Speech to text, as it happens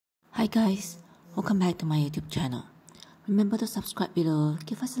Hi guys, welcome back to my YouTube channel. Remember to subscribe below,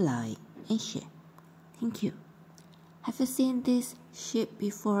 give us a like and share. Thank you. Have you seen this sheep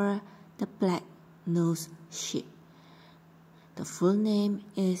before? The Blacknose Sheep. The full name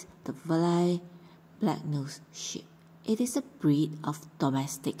is the Valais Blacknose Sheep. It is a breed of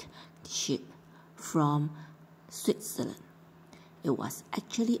domestic sheep from Switzerland. It was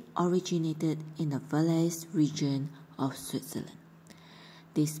actually originated in the Valais region of Switzerland.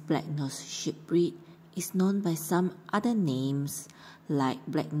 This Blacknose sheep breed is known by some other names like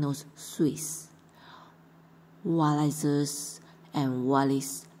Blacknose Swiss, Valais, and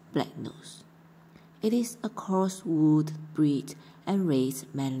Valais Blacknose. It is a coarse-wooled breed and raised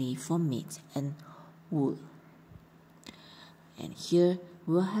mainly for meat and wool. And here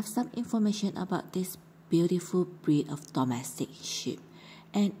we'll have some information about this beautiful breed of domestic sheep,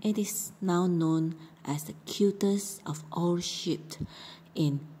 and it is now known as the cutest of all sheep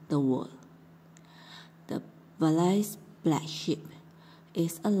in the world. The Valais Black Sheep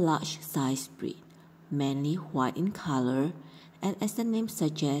is a large-sized breed, mainly white in color, and as the name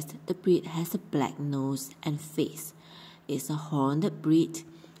suggests, the breed has a black nose and face. It's a horned breed,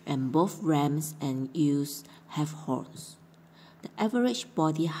 and both rams and ewes have horns. The average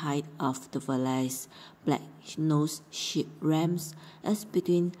body height of the Valais Blacknose Sheep rams is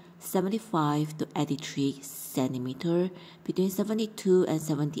between 75 to 83 cm, between 72 and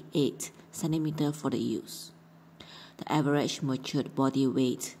 78 cm for the ewes. The average matured body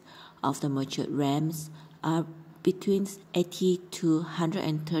weight of the matured rams are between 80 to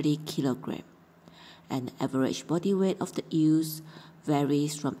 130 kg, and the average body weight of the ewes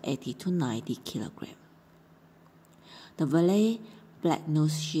varies from 80 to 90 kg. The Valais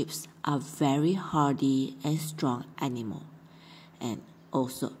Blacknose Sheep are very hardy and strong animal, and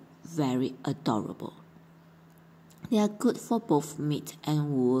also very adorable. They are good for both meat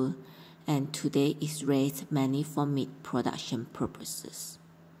and wool, and today is raised mainly for meat production purposes.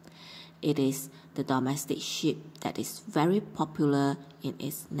 It is the domestic sheep that is very popular in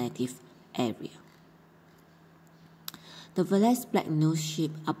its native area. The Valais Blacknose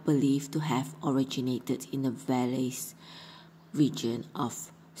Sheep are believed to have originated in the Valais region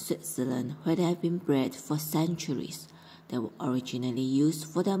of Switzerland, where they have been bred for centuries. They were originally used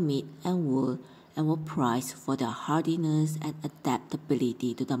for their meat and wool and were prized for their hardiness and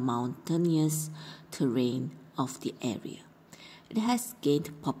adaptability to the mountainous terrain of the area. It has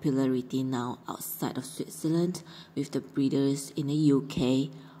gained popularity now outside of Switzerland, with the breeders in the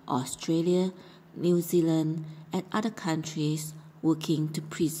UK, Australia, New Zealand, and other countries working to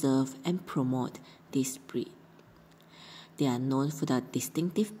preserve and promote this breed. They are known for their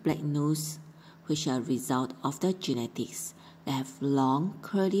distinctive black nose, which are a result of their genetics. They have long,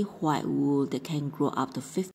 curly white wool that can grow up to 50